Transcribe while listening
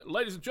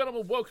Ladies and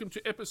gentlemen, welcome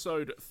to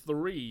episode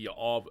 3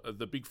 of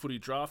the Big Footy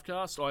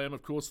Draftcast. I am,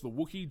 of course, the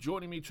Wookie.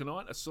 Joining me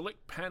tonight, a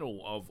select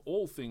panel of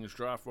all things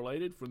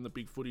draft-related from the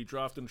Big Footy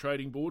Draft and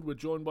Trading Board. We're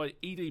joined by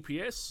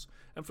EDPS,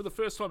 and for the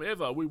first time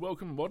ever, we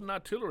welcome Modern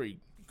Artillery.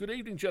 Good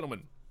evening,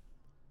 gentlemen.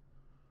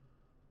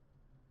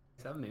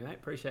 Thanks for having me, mate.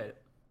 Appreciate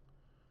it.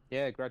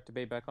 Yeah, great to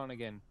be back on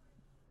again.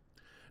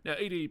 Now,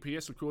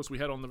 EDPS, of course, we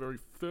had on the very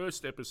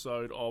first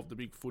episode of the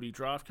Big Footy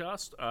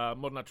Draftcast.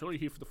 Modern Artillery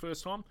here for the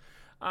first time.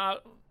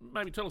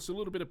 Maybe tell us a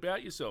little bit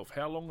about yourself.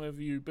 How long have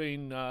you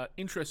been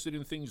interested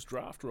in things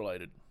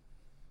draft-related?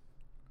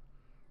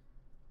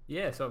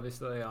 Yes,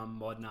 obviously I'm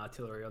Modern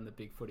Artillery on the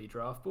Big Footy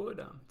Draft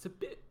Board. It's a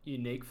bit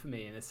unique for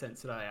me in the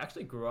sense that I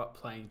actually grew up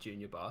playing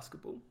junior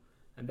basketball.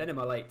 And then in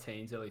my late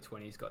teens, early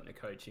 20s, got into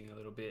coaching a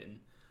little bit. And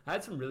I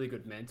had some really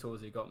good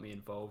mentors who got me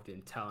involved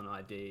in Talent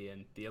ID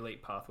and the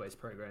Elite Pathways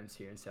programs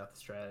here in South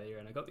Australia.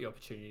 And I got the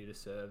opportunity to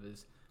serve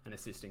as an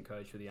assistant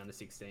coach for the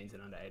under-16s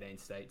and under-18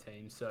 state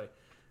teams. So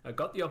I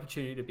got the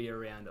opportunity to be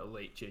around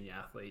elite junior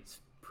athletes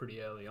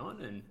pretty early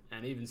on,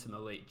 and even some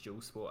elite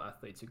dual sport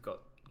athletes who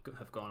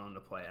have gone on to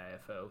play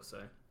AFL.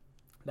 So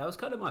that was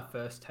kind of my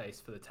first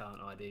taste for the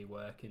Talent ID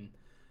work. And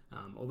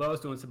although I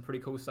was doing some pretty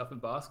cool stuff in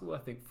basketball, I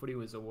think footy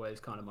was always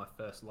kind of my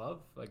first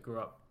love. I grew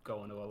up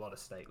going to a lot of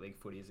state league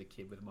footy as a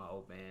kid with my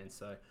old man,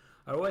 so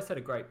I always had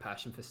a great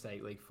passion for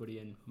state league footy,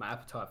 and my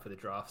appetite for the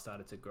draft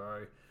started to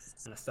grow,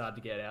 and I started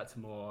to get out to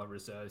more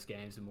reserves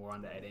games and more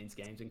under 18s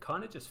games, and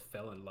kind of just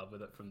fell in love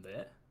with it from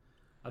there.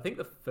 I think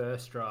the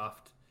first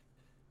draft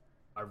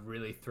I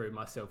really threw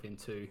myself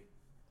into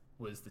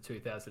was the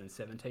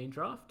 2017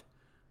 draft.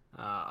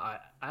 I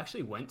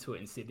actually went to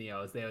it in Sydney.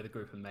 I was there with a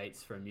group of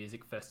mates for a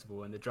music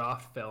festival, and the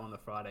draft fell on a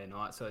Friday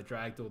night, so I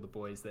dragged all the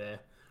boys there.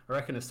 I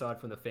reckon aside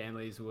from the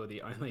families, we were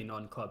the only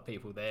non-club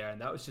people there,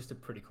 and that was just a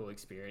pretty cool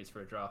experience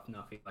for a draft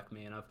nuffy like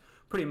me, and I've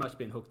pretty much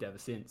been hooked ever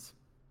since.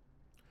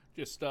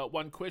 Just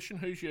one question.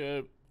 Who's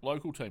your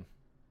local team?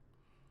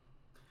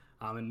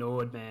 I'm a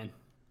Nord man.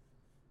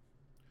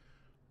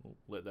 We'll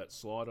let that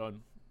slide.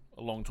 I'm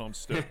a long-time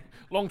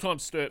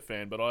Sturt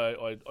fan, but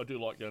I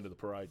do like going to the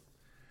parade.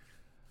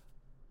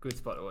 Good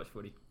spot to watch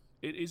footy.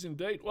 It is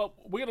indeed. Well,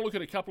 we're going to look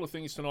at a couple of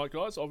things tonight,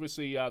 guys.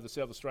 Obviously, the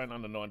South Australian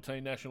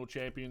Under-19 National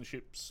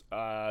Championships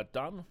are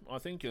done, I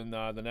think, and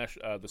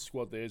the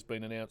squad there has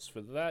been announced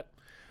for that.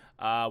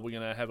 We're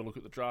going to have a look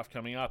at the draft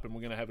coming up, and we're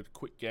going to have a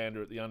quick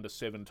gander at the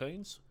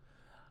Under-17s.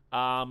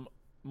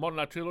 Modern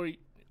Artillery,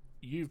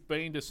 you've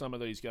been to some of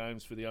these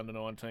games for the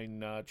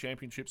Under-19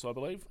 Championships, I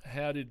believe.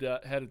 How did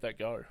that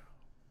go?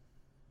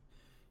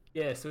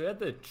 Yeah, so we had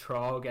the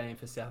trial game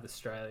for South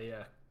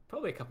Australia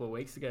probably a couple of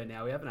weeks ago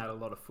now. We haven't had a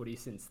lot of footy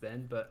since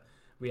then, but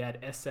we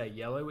had SA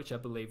Yellow, which I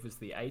believe was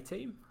the A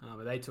team.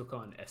 They took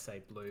on SA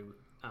Blue,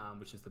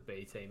 which is the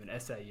B team,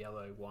 and SA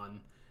Yellow won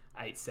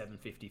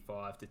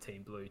 8-7-55 to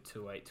Team Blue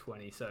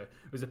 2-8-20. So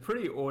it was a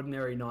pretty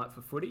ordinary night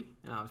for footy.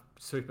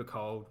 Super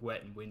cold,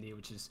 wet and windy,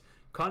 which is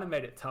kind of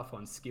made it tough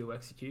on skill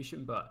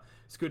execution, but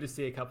it's good to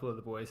see a couple of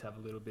the boys have a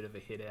little bit of a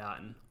hit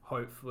out and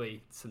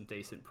hopefully some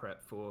decent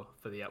prep for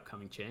the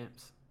upcoming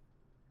champs.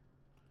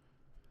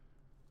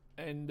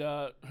 And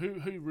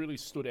who really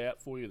stood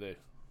out for you there?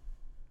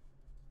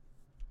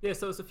 Yeah,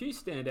 so there's a few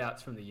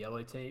standouts from the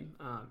yellow team.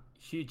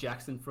 Hugh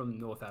Jackson from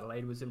North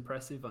Adelaide was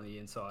impressive on the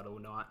inside all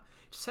night.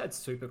 Just had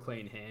super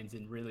clean hands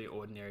in really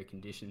ordinary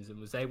conditions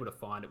and was able to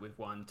find it with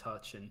one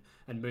touch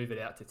and move it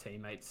out to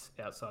teammates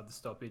outside the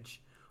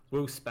stoppage.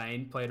 Will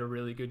Spain played a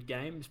really good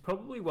game. It's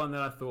probably one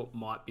that I thought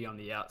might be on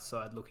the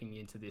outside looking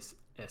into this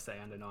SA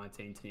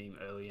Under-19 team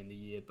early in the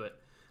year,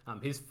 but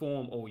his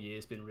form all year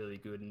has been really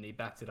good, and he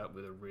backed it up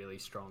with a really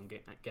strong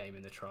game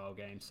in the trial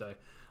game. So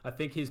I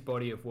think his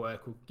body of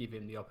work will give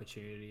him the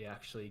opportunity to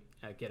actually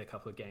get a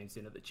couple of games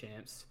in at the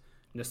champs.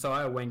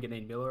 Nasiah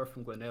Wanganeen-Miller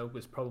from Glenelg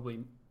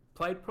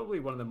played probably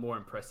one of the more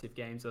impressive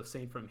games I've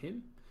seen from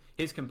him.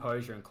 His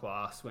composure and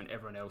class when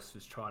everyone else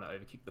was trying to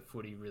overkick the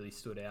footy really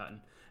stood out,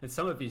 and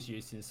some of his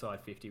use inside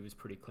 50 was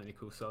pretty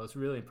clinical, so I was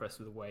really impressed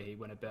with the way he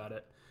went about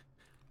it.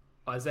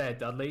 Isaiah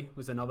Dudley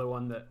was another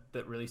one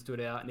that really stood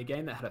out. In a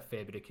game that had a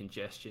fair bit of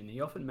congestion, he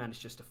often managed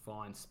just to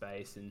find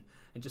space and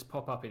just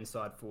pop up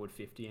inside forward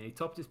 50, and he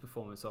topped his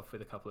performance off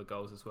with a couple of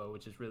goals as well,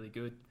 which is really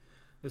good.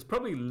 There's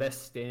probably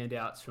less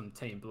standouts from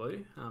Team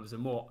Blue. There's a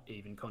more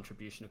even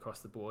contribution across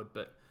the board,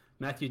 but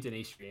Matthew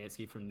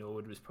Denistriansky from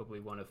Norwood was probably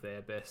one of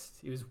their best.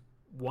 He was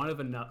one of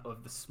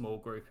the small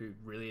group who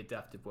really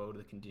adapted well to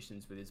the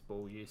conditions with his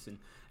ball use, and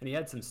he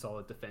had some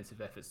solid defensive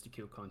efforts to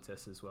kill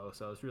contests as well,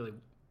 so I was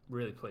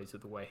really pleased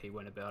with the way he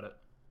went about it.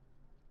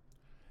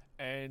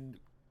 And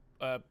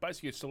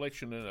basically a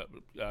selection,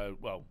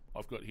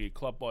 I've got here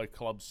club by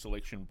club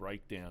selection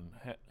breakdown.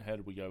 How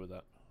did we go with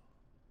that?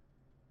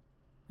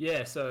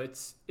 Yeah, so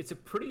it's a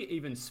pretty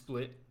even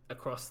split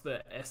across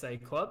the SA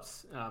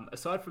clubs.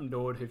 Aside from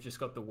Nord, who've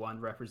just got the one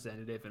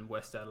representative, and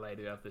West Adelaide,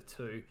 who have the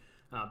two,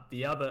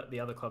 the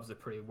other clubs are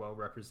pretty well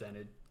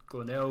represented.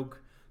 Glenelg,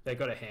 they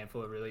got a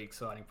handful of really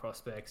exciting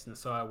prospects.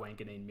 Nasiah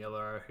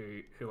Wanganeen-Miller,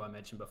 who I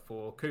mentioned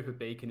before. Cooper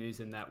Beacon, who's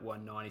in that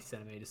 190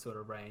 centimetre sort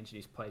of range, and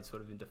he's played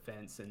sort of in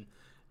defence. And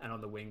and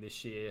on the wing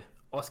this year.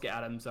 Oscar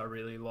Adams, I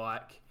really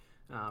like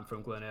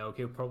from Glenelg.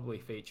 He'll probably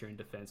feature in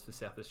defence for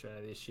South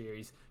Australia this year.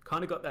 He's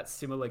kind of got that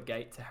similar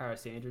gait to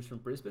Harris Andrews from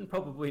Brisbane,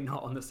 probably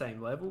not on the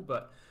same level,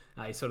 but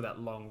he's sort of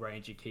that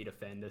long-rangey key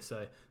defender.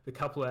 So the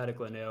couple out of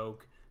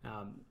Glenelg,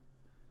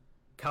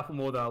 couple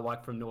more that I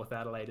like from North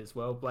Adelaide as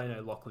well. Blaine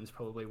O'Loughlin's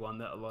probably one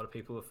that a lot of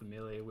people are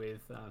familiar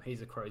with.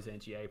 He's a Crows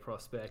NGA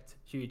prospect.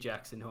 Hugh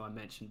Jackson, who I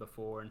mentioned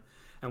before,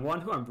 and one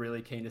who I'm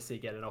really keen to see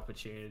get an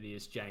opportunity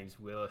is James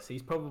Willis.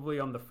 He's probably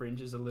on the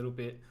fringes a little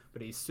bit,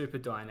 but he's super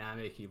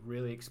dynamic. He's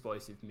really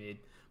explosive mid,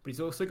 but he's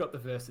also got the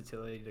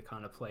versatility to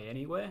kind of play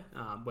anywhere,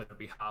 whether it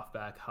be half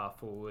back, half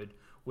forward,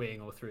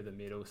 wing, or through the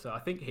middle. So I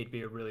think he'd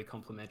be a really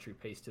complementary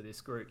piece to this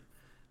group.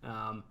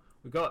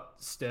 We've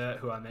got Sturt,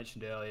 who I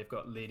mentioned earlier. We've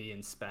got Liddy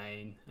in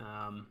Spain,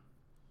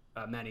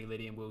 Manny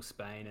Liddy and Will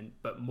Spain.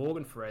 But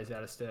Morgan Ferez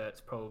out of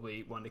Sturt's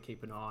probably one to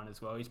keep an eye on as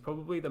well. He's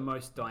probably the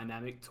most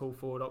dynamic tall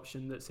forward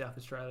option that South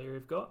Australia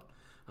have got.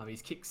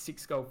 He's kicked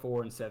 6 goal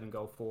 4 and 7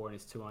 goal 4 in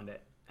his 2 under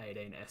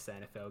 18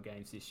 SANFL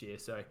games this year.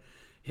 So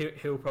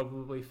he'll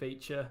probably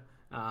feature.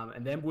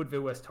 And then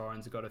Woodville West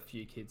Torrens have got a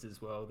few kids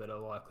as well that are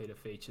likely to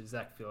feature.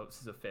 Zach Phillips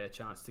has a fair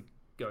chance to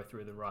go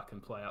through the ruck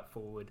and play up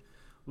forward.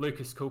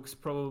 Lucas Cook's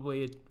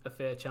probably a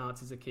fair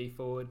chance as a key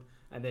forward.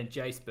 And then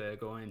Jace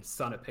Burgoyne,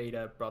 son of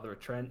Peter, brother of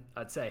Trent.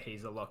 I'd say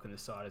he's a lock in the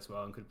side as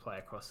well and could play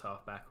across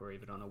half-back or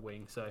even on a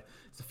wing. So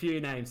there's a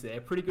few names there.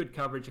 Pretty good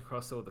coverage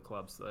across all the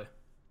clubs, though.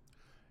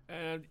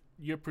 And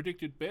your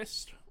predicted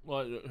best?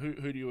 Like,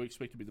 who do you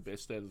expect to be the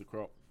best out of the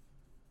crop?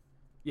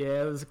 Yeah,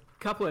 there's a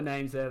couple of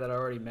names there that I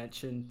already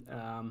mentioned.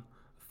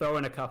 Throw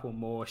in a couple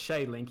more.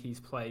 Shay Linky's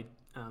played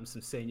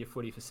some senior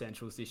footy for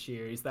Centrals this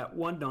year. He's that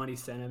 190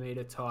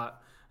 centimetre type.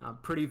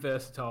 Pretty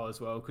versatile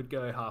as well. Could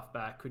go half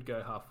back, could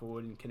go half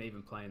forward, and can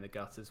even play in the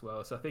guts as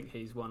well. So I think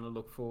he's one to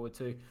look forward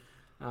to.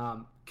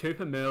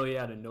 Cooper Murley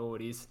out of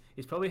Nord, he's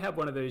probably had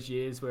one of those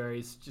years where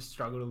he's just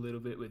struggled a little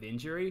bit with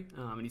injury,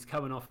 and he's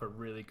coming off a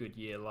really good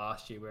year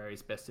last year where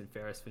he's best and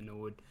fairest for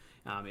Nord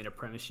in a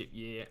premiership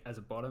year as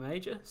a bottom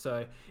major.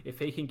 So if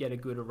he can get a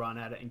good run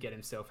at it and get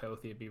himself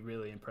healthy, it'd be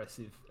really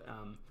impressive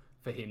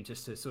for him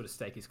just to sort of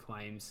stake his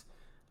claims.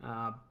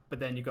 But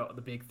then you've got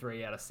the big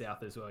three out of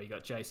South as well. You've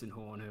got Jason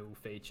Horn, who will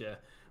feature,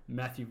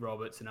 Matthew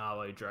Roberts and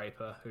Arlo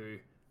Draper, who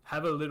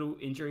have a little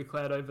injury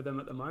cloud over them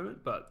at the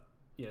moment, but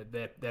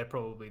they're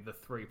probably the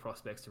three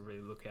prospects to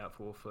really look out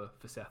for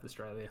South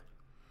Australia.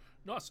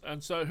 Nice.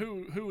 And so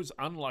who was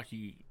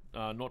unlucky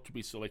not to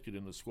be selected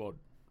in the squad?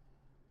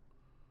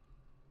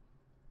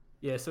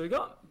 Yeah, so we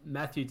got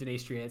Matthew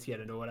Denistriansky out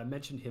of Nord. I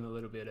mentioned him a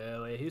little bit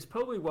earlier. He was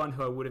probably one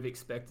who I would have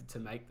expected to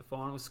make the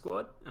final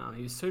squad.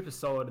 He was super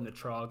solid in the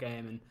trial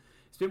game, and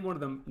he's been one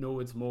of the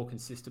Nord's more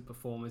consistent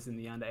performers in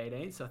the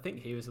under-18, so I think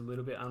he was a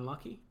little bit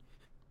unlucky.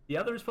 The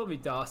other is probably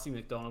Darcy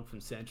McDonald from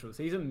Centrals.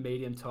 He's a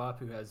medium type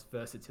who has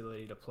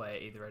versatility to play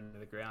at either end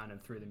of the ground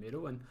and through the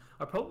middle, and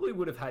I probably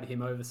would have had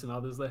him over some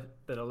others that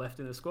are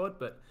left in the squad,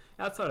 but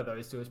outside of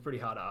those two, it's pretty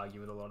hard to argue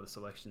with a lot of the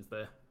selections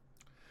there.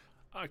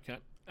 Okay.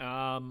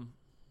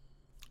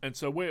 And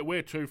so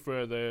where to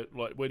further,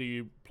 like, where do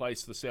you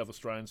place the South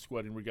Australian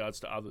squad in regards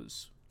to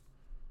others?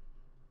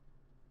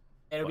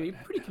 It'll be a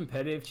pretty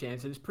competitive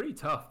chance. It's pretty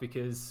tough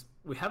because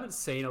we haven't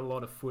seen a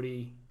lot of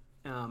footy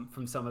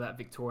from some of that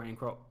Victorian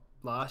crop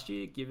last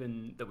year,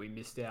 given that we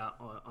missed out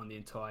on the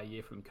entire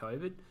year from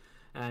COVID.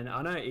 And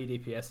I know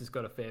EDPS has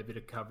got a fair bit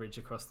of coverage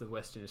across the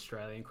Western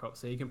Australian crop,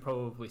 so he can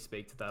probably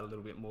speak to that a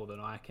little bit more than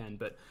I can.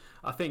 But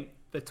I think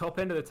the top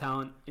end of the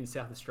talent in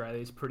South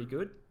Australia is pretty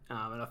good.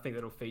 And I think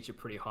that'll feature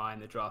pretty high in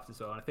the draft as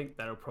well. And I think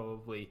that'll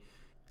probably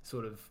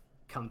sort of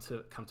come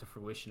to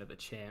fruition at the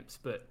champs.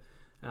 But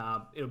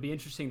it'll be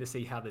interesting to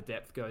see how the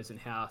depth goes and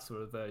how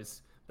sort of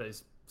those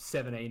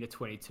 17 to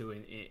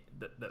 22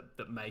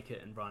 that make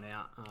it and run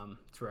out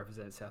to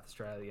represent South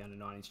Australia under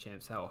 19s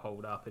champs, how it'll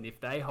hold up. And if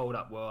they hold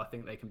up well, I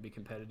think they can be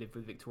competitive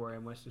with Victoria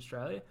and West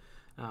Australia.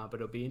 But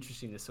it'll be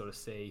interesting to sort of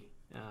see,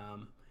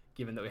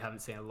 given that we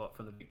haven't seen a lot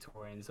from the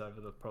Victorians over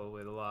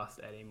probably the last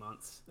 18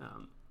 months,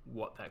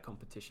 what that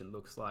competition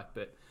looks like.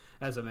 But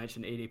as I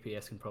mentioned,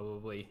 EDPS can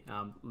probably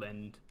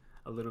lend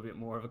a little bit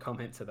more of a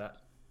comment to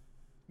that.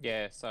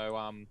 Yeah,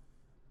 so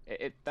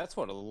that's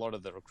what a lot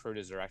of the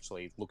recruiters are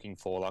actually looking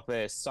for. Like,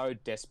 they're so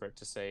desperate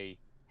to see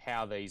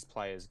how these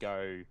players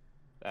go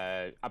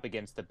up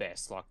against the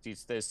best. Like,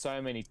 there's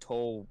so many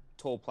tall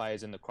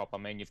players in the crop. I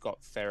mean, you've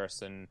got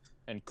Ferris and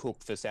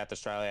Cook for South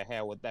Australia.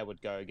 How they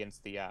would go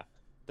against the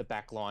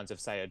back lines of,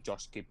 say, a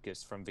Josh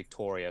Gibcus from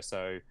Victoria.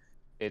 So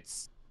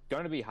it's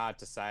going to be hard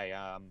to say.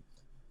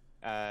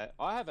 I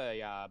have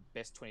a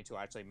best 22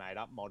 I actually made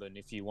up, Modern,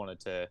 if you wanted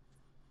to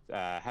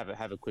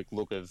have a quick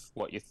look of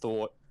what you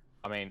thought.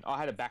 I mean, I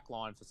had a back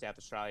line for South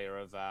Australia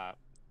of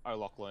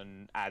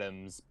O'Loughlin,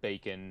 Adams,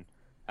 Beacon,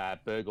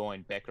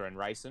 Burgoyne, Becker and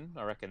Rayson.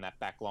 I reckon that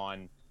back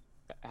line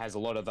has a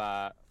lot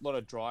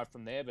of drive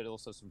from there, but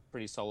also some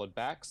pretty solid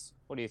backs.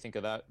 What do you think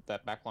of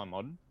that back line,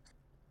 Modern?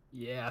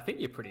 Yeah, I think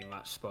you're pretty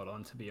much spot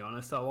on, to be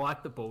honest. I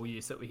like the ball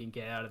use that we can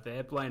get out of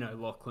there. Blaine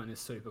O'Loughlin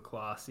is super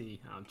classy.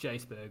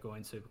 Jace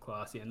Burgoyne super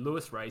classy. And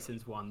Lewis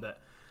Rayson's one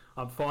that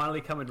I'm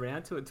finally coming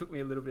round to it. It took me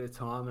a little bit of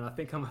time, and I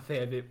think I'm a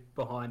fair bit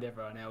behind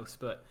everyone else.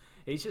 But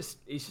he's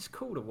just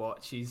cool to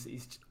watch.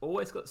 He's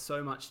always got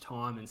so much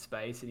time and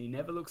space, and he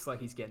never looks like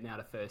he's getting out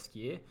of first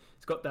gear.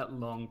 He's got that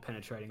long,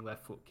 penetrating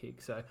left foot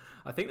kick. So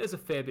I think there's a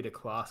fair bit of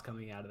class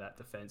coming out of that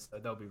defence. So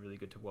they'll be really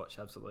good to watch.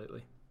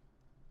 Absolutely.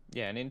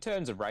 Yeah, and in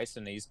terms of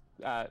racing, he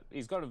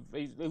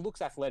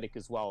looks athletic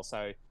as well.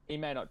 So he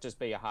may not just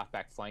be a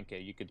halfback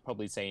flanker. You could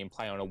probably see him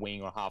play on a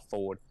wing or half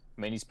forward.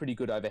 I mean, he's pretty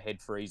good overhead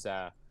for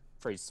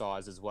his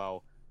size as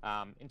well.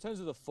 In terms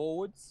of the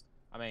forwards,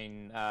 I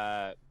mean,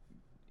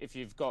 if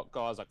you've got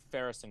guys like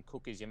Ferris and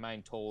Cook as your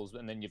main tools,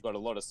 and then you've got a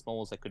lot of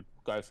smalls that could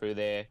go through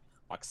there,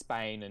 like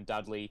Spain and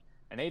Dudley,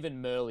 and even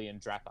Murley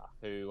and Draper,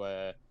 who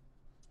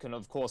can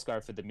of course go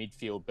for the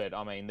midfield. But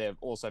I mean, they're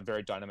also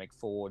very dynamic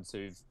forwards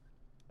who've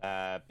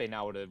been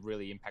able to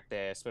really impact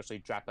there, especially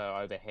Draper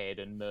overhead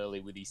and Murley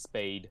with his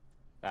speed.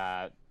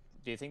 Do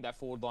you think that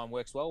forward line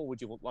works well, or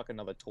would you like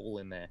another tool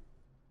in there?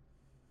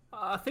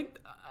 I think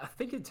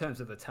in terms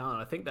of the talent,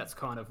 I think that's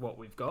kind of what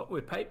we've got.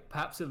 We're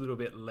perhaps a little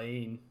bit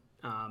lean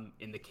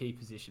in the key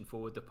position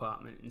forward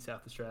department in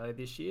South Australia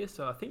this year.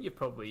 So I think you're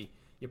probably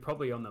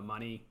on the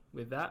money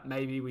with that.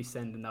 Maybe we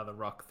send another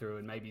ruck through,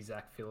 and maybe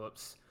Zach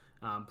Phillips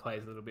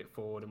plays a little bit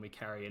forward, and we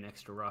carry an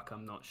extra ruck.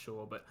 I'm not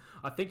sure, but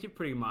I think you've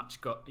pretty much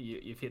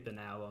you've hit the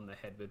nail on the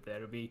head with that.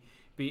 It'll be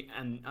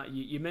and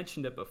you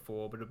mentioned it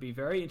before, but it'll be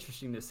very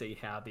interesting to see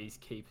how these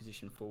key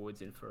position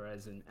forwards in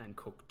Ferez and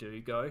Cook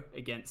do go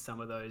against some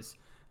of those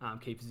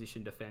key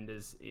position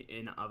defenders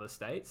in other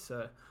states.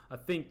 So I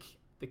think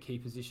the key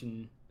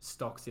position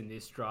stocks in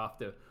this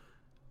draft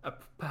are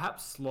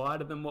perhaps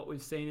slighter than what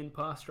we've seen in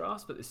past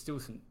drafts, but there's still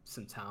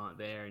some talent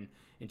there. And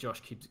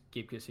Josh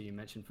Gibcus, who you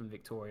mentioned from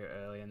Victoria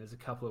earlier, and there's a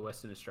couple of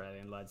Western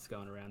Australian lads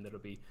going around that'll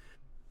be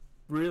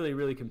really,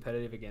 really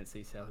competitive against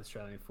these South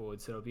Australian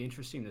forwards. So it'll be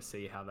interesting to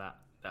see how that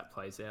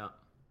plays out.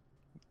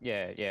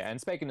 Yeah.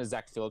 And speaking of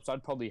Zach Phillips,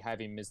 I'd probably have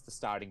him as the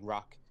starting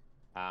ruck.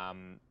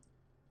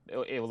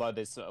 Although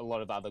there's a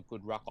lot of other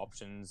good ruck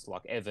options,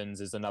 like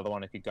Evans is another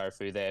one who could go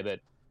through there. But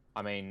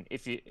I mean,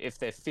 if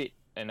they're fit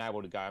and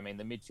able to go, I mean,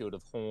 the midfield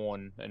of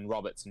Horn and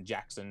Roberts and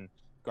Jackson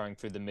going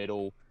through the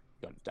middle,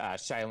 got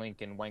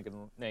Shaylink and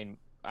Wanganeen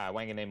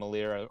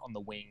Malira on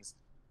the wings,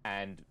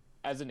 and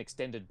as an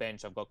extended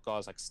bench, I've got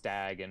guys like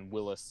Stagg and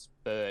Willis,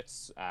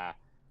 Burts,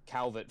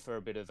 Calvert for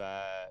a bit of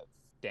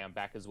down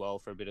back as well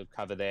for a bit of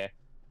cover there.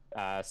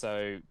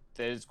 So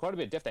there's quite a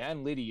bit of depth there,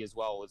 and Liddy as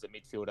well as a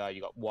midfielder.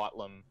 You got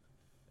Whitelam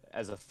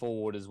as a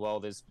forward as well.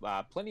 There's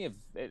plenty of.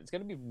 It's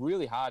going to be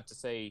really hard to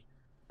see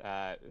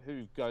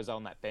who goes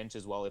on that bench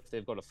as well if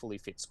they've got a fully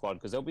fit squad,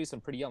 because there'll be some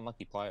pretty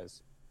unlucky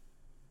players.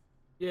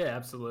 Yeah,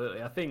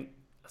 absolutely. I think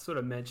I sort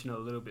of mentioned a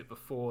little bit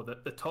before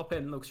that the top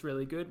end looks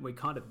really good. We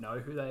kind of know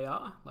who they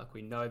are. Like,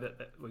 we know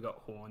that we got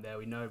Horn there.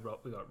 We know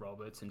we got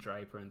Roberts and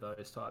Draper and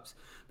those types.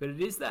 But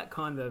it is that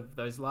kind of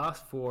those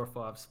last 4 or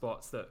 5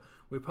 spots that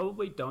we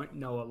probably don't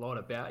know a lot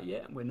about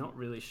yet. And we're not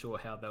really sure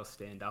how they'll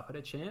stand up at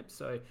a champ.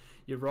 So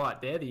you're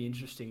right. They're the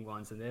interesting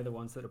ones, and they're the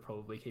ones that will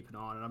probably keep an eye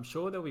on. And I'm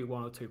sure there'll be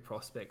 1 or 2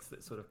 prospects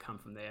that sort of come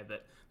from there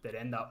that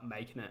end up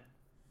making it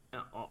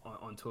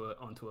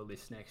onto a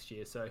list next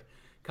year. So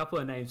a couple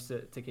of names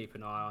to keep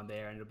an eye on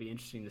there, and it'll be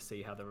interesting to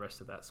see how the rest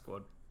of that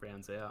squad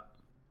rounds out.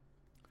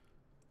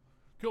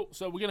 Cool.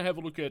 So we're going to have a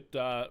look at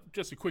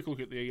just a quick look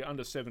at the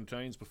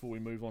under-17s before we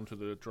move on to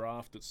the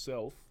draft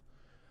itself.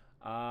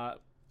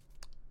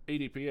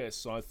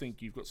 EDPS, I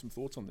think you've got some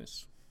thoughts on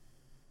this.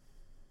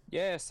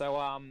 Yeah,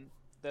 so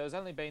there's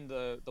only been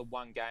the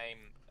one game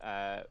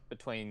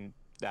between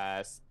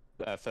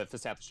for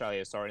South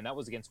Australia, and that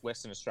was against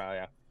Western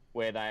Australia,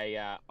 where they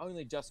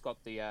only just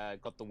got the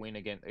win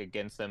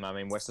against them. I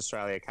mean, West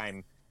Australia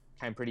came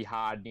pretty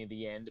hard near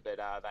the end, but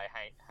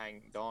they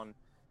hanged on.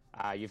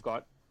 You've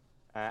got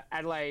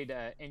Adelaide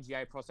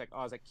NGA prospect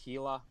Isaac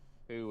Keeler,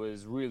 who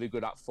was really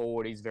good up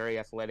forward. He's very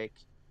athletic.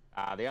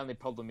 The only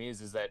problem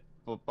is that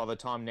by the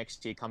time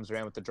next year comes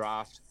around with the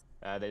draft,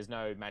 there's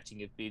no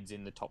matching of bids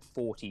in the top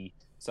 40.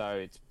 So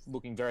it's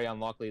looking very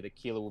unlikely that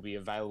Keeler will be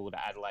available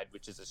to Adelaide,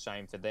 which is a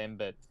shame for them.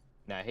 But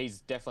no, he's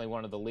definitely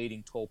one of the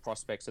leading tall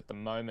prospects at the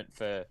moment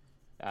for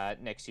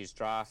next year's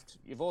draft.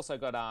 You've also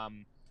got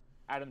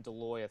Adam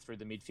Deloya through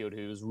the midfield,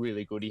 who was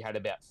really good. He had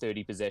about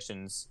 30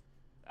 possessions.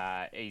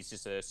 He's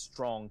just a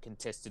strong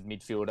contested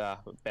midfielder,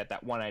 about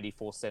that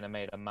 184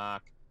 centimetre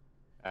mark.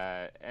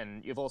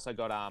 And you've also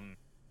got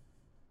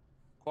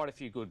quite a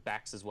few good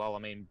backs as well. I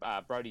mean,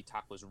 Brody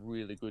Tuck was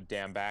really good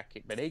down back,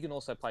 but he can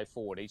also play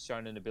forward. He's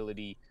shown an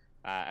ability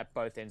at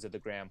both ends of the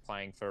ground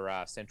playing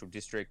for Central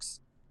Districts.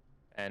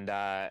 And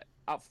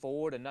up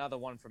forward, another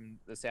one from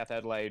the South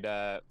Adelaide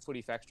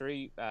Footy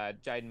Factory,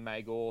 Jaden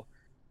Magor,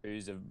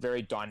 who's a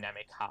very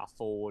dynamic half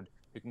forward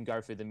who can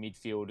go through the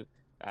midfield.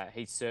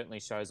 He certainly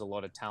shows a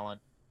lot of talent.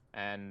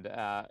 And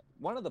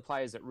one of the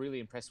players that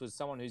really impressed was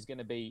someone who's going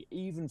to be,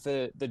 even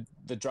for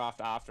the draft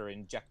after,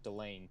 in Jack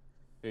Deline,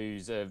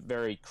 who's a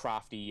very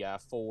crafty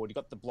forward. He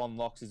got the blonde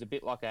locks. He's a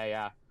bit like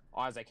a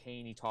Isaac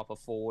Heaney type of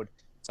forward.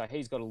 So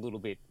he's got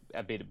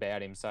a bit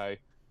about him. So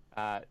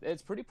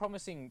It's pretty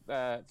promising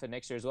for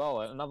next year as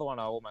well. Another one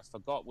I almost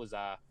forgot was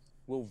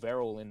Will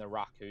Verrill in the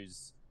ruck,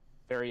 who's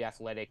very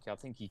athletic. I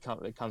think he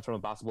comes from a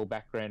basketball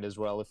background as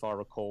well, if I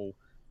recall.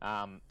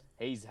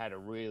 He's had a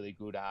really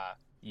good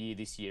year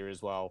this year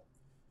as well.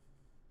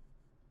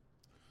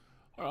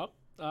 All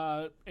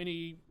right.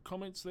 Any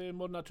comments there,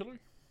 Modern Artillery?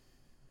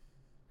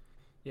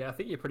 Yeah, I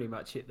think you pretty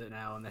much hit the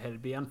nail on the head.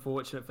 It'd be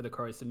unfortunate for the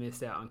Crows to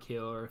miss out on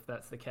Keeler if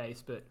that's the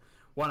case, but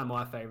one of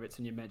my favourites,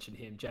 and you mentioned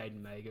him,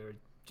 Jaden Mager,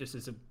 just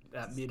as a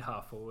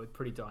mid-half forward,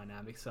 pretty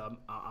dynamic, so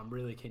I'm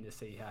really keen to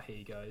see how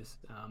he goes.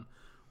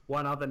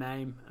 One other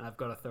name, and I've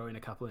got to throw in a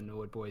couple of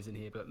Nord boys in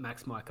here, but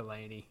Max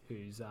Michelini,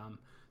 who's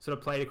sort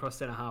of played across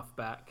centre-half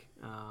back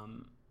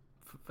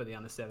for the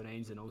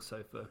under-17s and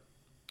also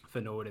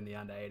for Nord in the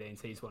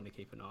under-18s. He's one to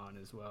keep an eye on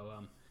as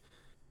well.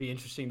 Be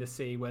interesting to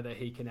see whether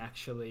he can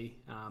actually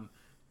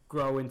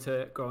grow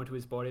into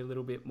his body a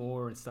little bit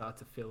more and start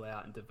to fill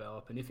out and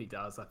develop. And if he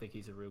does, I think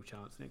he's a real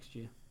chance next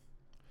year.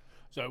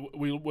 So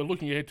we're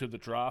looking ahead to the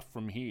draft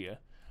from here.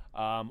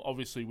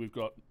 Obviously, we've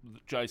got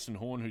Jason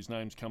Horn, whose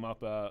name's come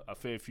up a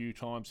fair few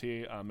times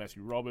here.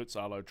 Matthew Roberts,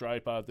 Arlo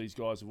Draper. These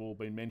guys have all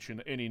been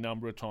mentioned any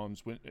number of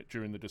times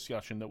during the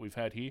discussion that we've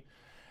had here.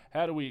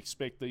 How do we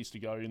expect these to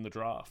go in the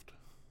draft?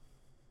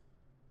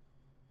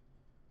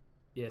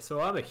 Yeah,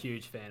 so I'm a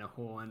huge fan of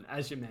Horn.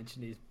 As you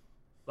mentioned,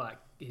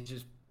 he's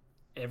just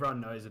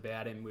everyone knows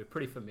about him. We're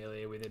pretty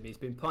familiar with him. He's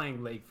been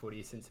playing league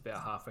footy since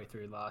about halfway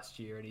through last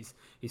year, and he's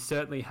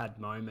certainly had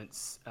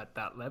moments at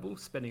that level,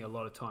 spending a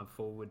lot of time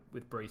forward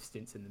with brief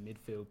stints in the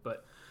midfield.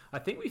 But I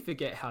think we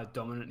forget how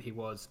dominant he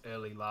was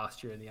early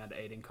last year in the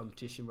under-18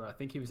 competition, where I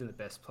think he was in the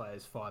best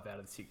players 5 out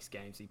of the 6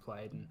 games he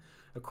played. And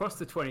across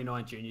the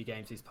 29 junior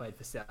games he's played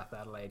for South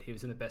Adelaide, he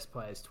was in the best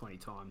players 20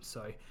 times.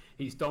 So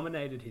he's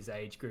dominated his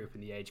age group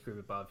and the age group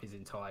above his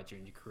entire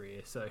junior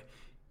career. So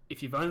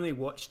if you've only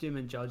watched him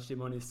and judged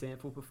him on his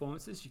sample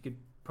performances, you could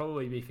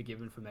probably be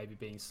forgiven for maybe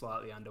being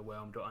slightly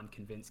underwhelmed or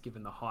unconvinced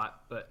given the hype.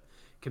 But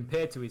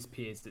compared to his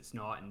peers, it's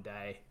night and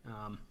day.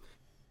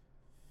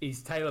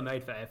 He's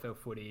tailor-made for AFL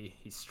footy.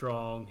 He's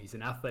strong. He's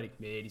an athletic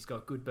mid. He's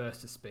got good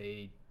burst of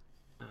speed.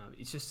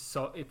 He's just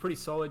a pretty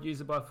solid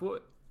user by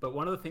foot. But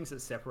one of the things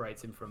that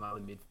separates him from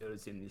other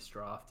midfielders in this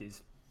draft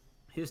is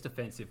his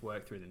defensive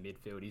work through the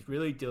midfield. He's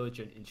really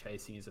diligent in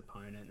chasing his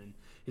opponent, and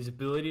his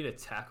ability to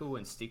tackle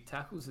and stick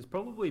tackles has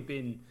probably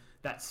been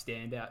that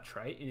standout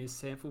trait in his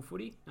sample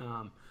footy.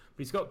 But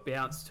he's got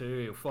bounce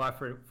too. He'll fly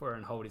for it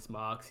and hold his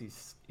marks.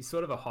 He's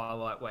sort of a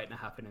highlight waiting to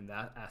happen in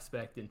that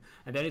aspect. And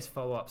then his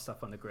follow-up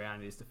stuff on the ground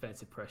and his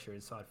defensive pressure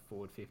inside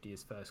forward 50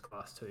 is first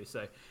class too.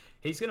 So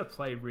he's going to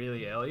play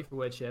really early for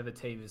whichever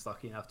team is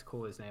lucky enough to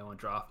call his name on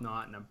draft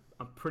night. And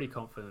I'm pretty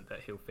confident that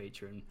he'll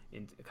feature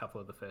in a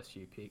couple of the first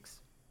few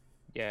picks.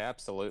 Yeah,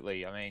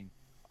 absolutely. I mean,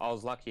 I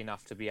was lucky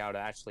enough to be able to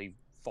actually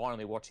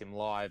finally watch him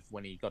live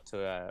when he got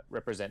to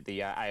represent the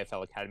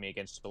AFL Academy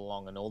against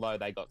Geelong, and although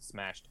they got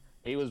smashed,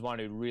 he was one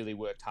who really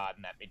worked hard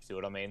in that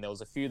midfield. I mean, there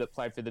was a few that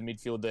played for the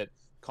midfield that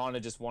kind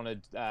of just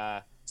wanted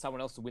someone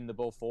else to win the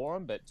ball for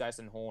him, but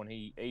Jason Horn,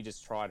 he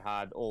just tried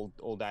hard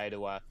all day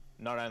to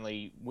not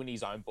only win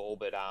his own ball,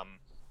 but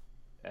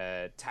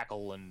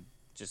tackle and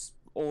just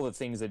all the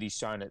things that he's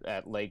shown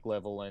at league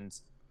level. And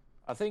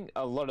I think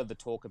a lot of the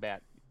talk about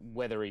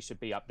whether he should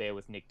be up there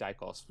with Nick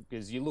Dacos,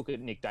 because you look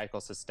at Nick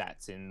Dacos'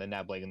 stats in the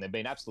NAB League and they've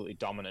been absolutely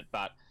dominant,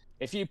 but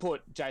if you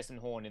put Jason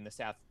Horn in the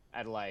South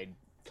Adelaide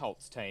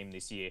Colts team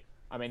this year,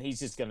 I mean, he's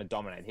just going to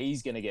dominate.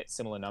 He's going to get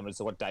similar numbers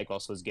to what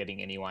Dacos was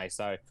getting anyway.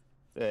 So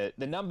the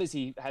numbers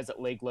he has at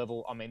league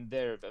level, I mean,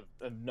 they're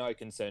of no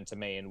concern to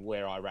me and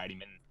where I rate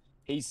him, and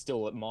he's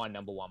still my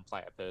number one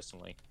player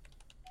personally.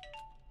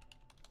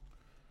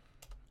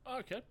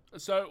 Okay,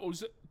 so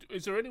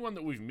is there anyone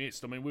that we've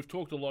missed? I mean, we've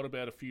talked a lot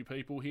about a few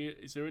people here.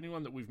 Is there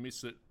anyone that we've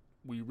missed that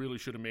we really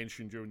should have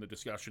mentioned during the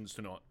discussions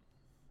tonight?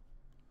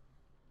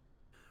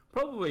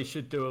 Probably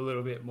should do a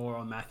little bit more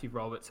on Matthew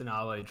Roberts and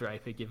Arlo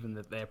Draper, given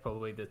that they're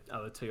probably the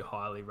other two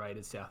highly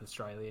rated South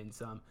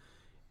Australians.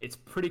 It's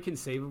pretty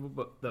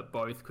conceivable that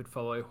both could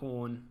follow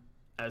Horn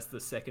as the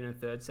second and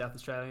third South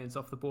Australians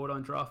off the board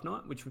on draft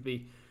night, which would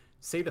be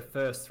see the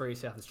first 3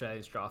 South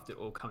Australians drafted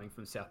all coming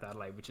from South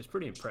Adelaide, which is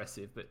pretty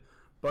impressive. But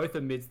both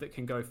are mids that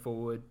can go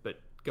forward, but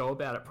go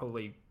about it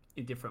probably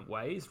in different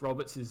ways.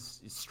 Roberts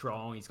is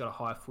strong. He's got a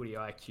high footy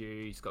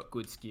IQ. He's got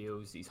good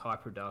skills. He's high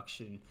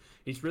production.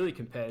 He's really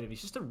competitive.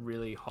 He's just a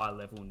really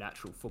high-level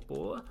natural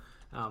footballer.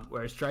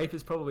 Whereas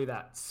Draper's probably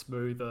that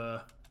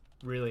smoother,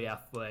 really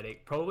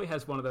athletic. Probably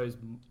has more of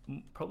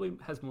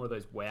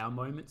those wow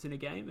moments in a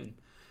game,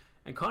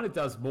 and kind of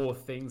does more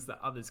things that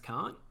others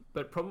can't,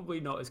 but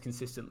probably not as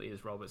consistently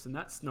as Roberts. And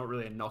that's not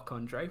really a knock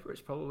on Draper. It's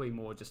probably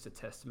more just a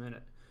testament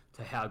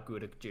to how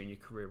good a junior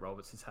career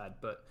Roberts has had.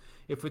 But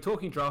if we're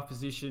talking draft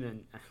position,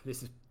 and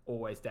this is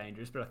always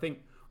dangerous, but I think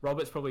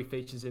Roberts probably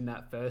features in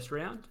that first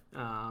round.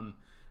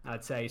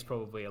 I'd say he's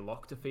probably a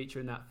lock to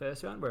feature in that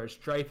first round, whereas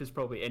Draper's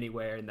probably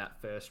anywhere in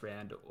that first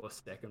round or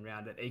second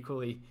round. And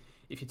equally,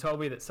 if you told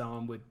me that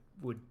someone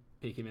would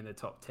pick him in the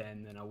top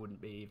 10, then I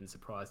wouldn't be even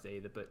surprised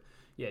either. But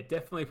yeah,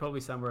 definitely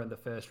probably somewhere in the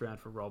first round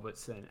for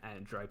Roberts,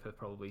 and Draper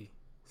probably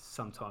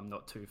sometime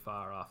not too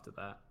far after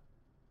that.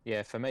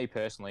 Yeah, for me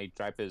personally,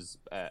 Draper's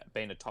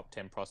been a top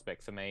 10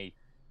 prospect for me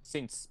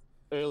since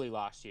early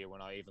last year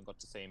when I even got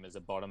to see him as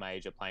a bottom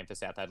ager playing for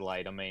South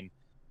Adelaide. I mean,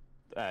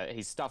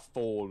 his stuff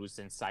forward was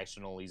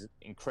sensational. He's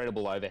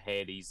incredible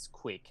overhead. He's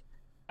quick.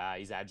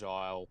 He's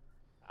agile.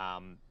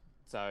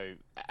 So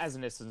as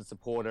an Essendon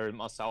supporter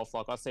myself,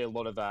 like I see a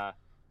lot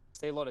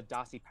of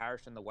Darcy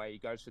Parish in the way he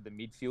goes through the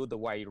midfield, the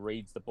way he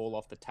reads the ball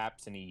off the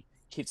taps and he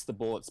hits the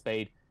ball at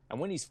speed. And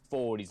when he's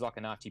forward, he's like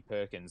an Archie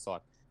Perkins.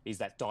 Like he's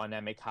that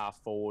dynamic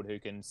half forward who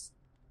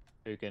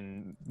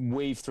can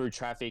weave through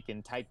traffic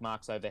and take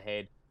marks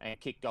overhead and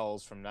kick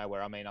goals from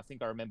nowhere. I mean,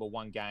 I remember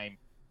one game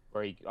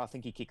where I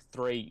think he kicked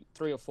three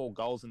or four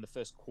goals in the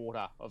first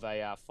quarter of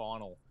a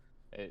final,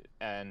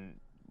 and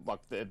like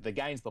the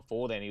games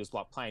before then, he was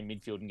like playing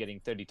midfield and getting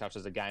 30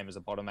 touches a game as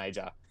a bottom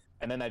major,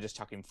 and then they just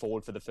chuck him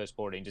forward for the first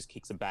quarter and just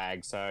kicks a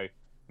bag. So, I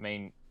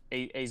mean,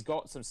 he's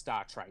got some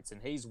star traits,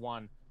 and he's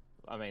one.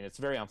 I mean, it's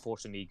very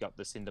unfortunate he got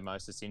the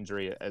syndesmosis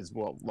injury as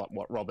well, like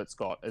what Roberts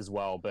got as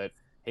well, but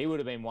he would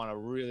have been one I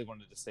really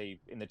wanted to see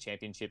in the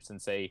championships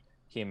and see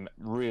him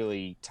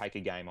really take a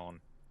game on.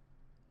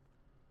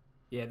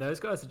 Yeah, those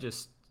guys are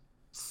just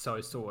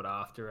so sought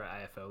after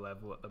at AFL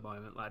level at the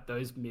moment. Like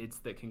those mids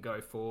that can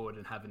go forward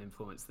and have an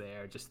influence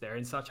there, they're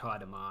in such high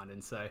demand.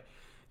 And so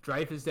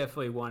Draper's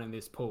definitely one in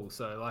this pool.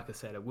 So like I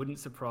said, it wouldn't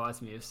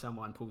surprise me if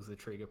someone pulls the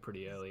trigger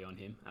pretty early on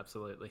him.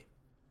 Absolutely.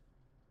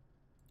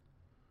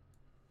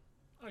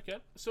 Okay,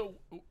 so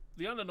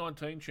the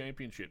under-19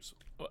 championships,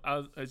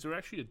 is there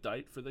actually a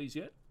date for these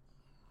yet?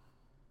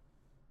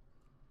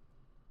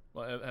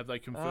 Like, have they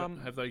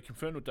confirmed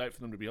a date for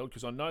them to be held?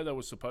 Because I know they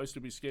were supposed to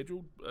be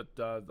scheduled, but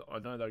I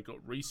know they got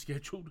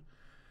rescheduled.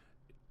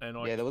 And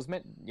there was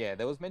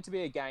meant to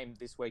be a game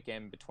this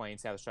weekend between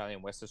South Australia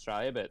and West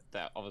Australia, but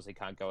that obviously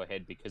can't go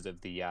ahead because of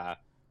the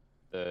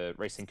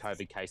recent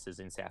COVID cases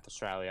in South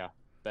Australia.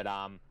 But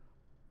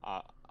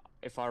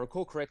if I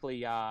recall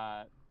correctly,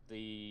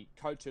 the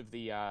coach of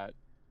the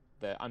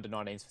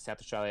under-19s for South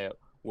Australia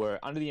were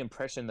under the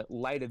impression that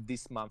later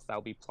this month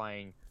they'll be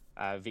playing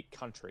Vic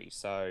Country.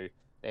 So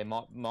there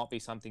might be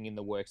something in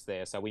the works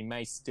there. So we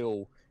may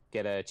still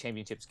get a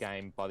championships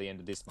game by the end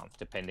of this month,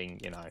 depending,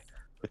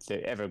 with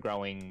the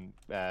ever-growing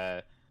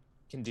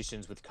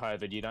conditions with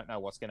COVID. You don't know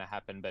what's going to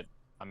happen, but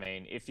I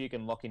mean, if you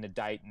can lock in a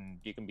date and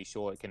you can be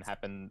sure it can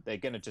happen, they're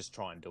going to just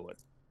try and do it.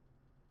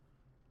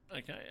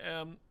 Okay.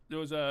 There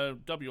was a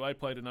WA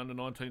played an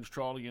under-19s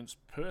trial against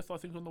Perth, I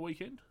think, on the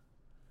weekend.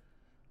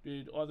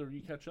 Did either of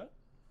you catch that?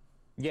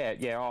 Yeah,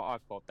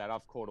 I've caught that.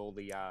 I've caught all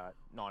the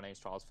 19s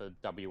trials for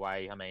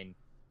WA. I mean,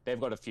 they've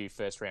got a few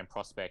first-round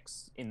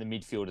prospects in the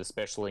midfield,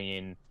 especially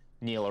in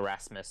Neil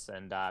Erasmus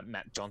and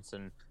Matt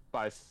Johnson,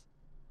 both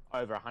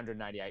over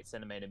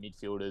 188-centimetre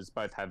midfielders,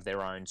 both have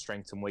their own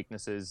strengths and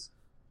weaknesses,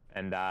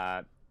 and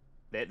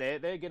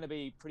they're going to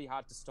be pretty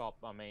hard to stop.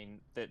 I mean,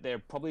 they're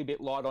probably a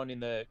bit light on in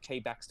the key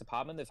backs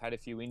department. They've had a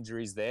few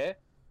injuries there,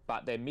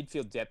 but their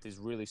midfield depth is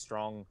really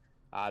strong.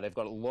 They've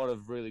got a lot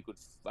of really good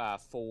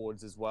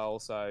forwards as well,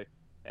 so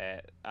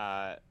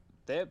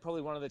they're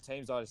probably one of the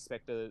teams I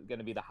expect are going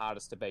to be the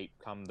hardest to beat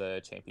come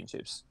the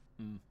championships.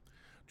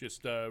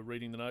 Just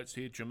reading the notes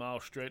here, Jamal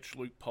Stretch,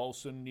 Luke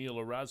Paulson, Neil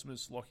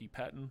Erasmus, Lockie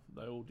Patton,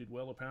 they all did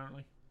well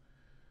apparently.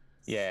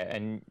 Yeah,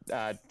 and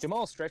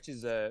Jamal Stretch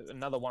is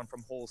another one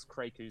from Halls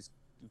Creek who's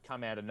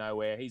come out of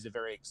nowhere. He's a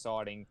very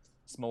exciting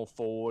small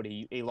forward.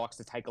 He likes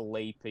to take a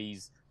leap.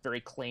 He's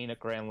very clean at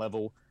ground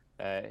level.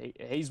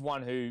 He's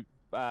one who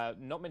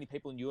not many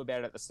people knew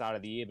about at the start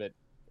of the year, but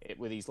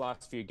with his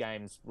last few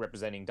games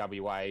representing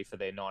WA for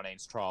their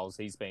 19s trials,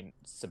 he's been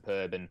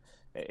superb, and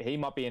he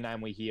might be a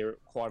name we hear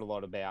quite a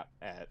lot about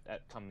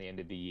at come the end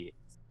of the year.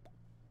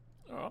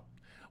 All right.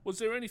 Was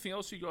there anything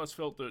else you guys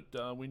felt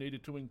that we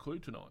needed to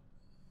include tonight?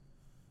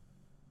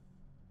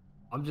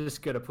 I'm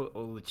just going to put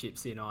all the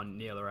chips in on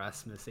Neil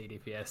Erasmus,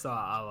 EDPS.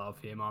 I love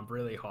him. I'm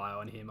really high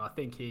on him. I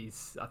think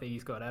he's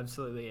got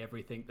absolutely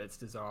everything that's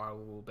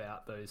desirable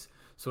about those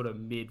sort of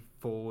mid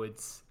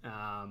forwards,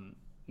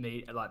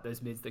 like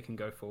those mids that can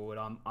go forward.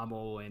 I'm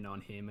all in on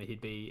him. He'd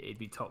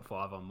be top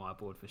 5 on my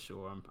board for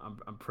sure.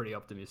 I'm pretty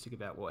optimistic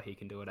about what he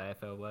can do at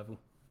AFL level.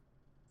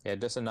 Yeah,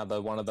 just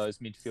another one of those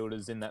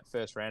midfielders in that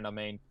first round. I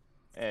mean,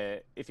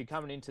 if you're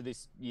coming into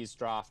this year's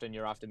draft and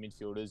you're after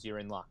midfielders, you're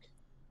in luck.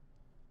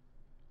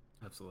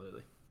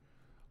 Absolutely.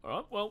 All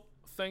right. Well,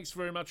 thanks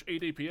very much,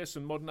 EDPS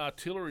and Modern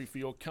Artillery, for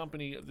your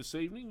company this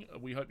evening.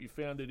 We hope you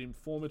found it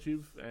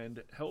informative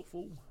and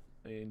helpful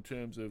in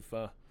terms of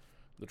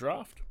the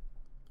draft.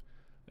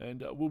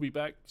 And we'll be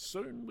back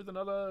soon with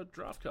another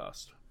draft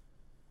cast.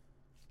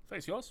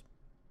 Thanks, guys.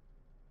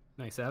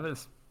 Thanks for having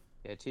us.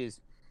 Yeah,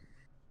 cheers.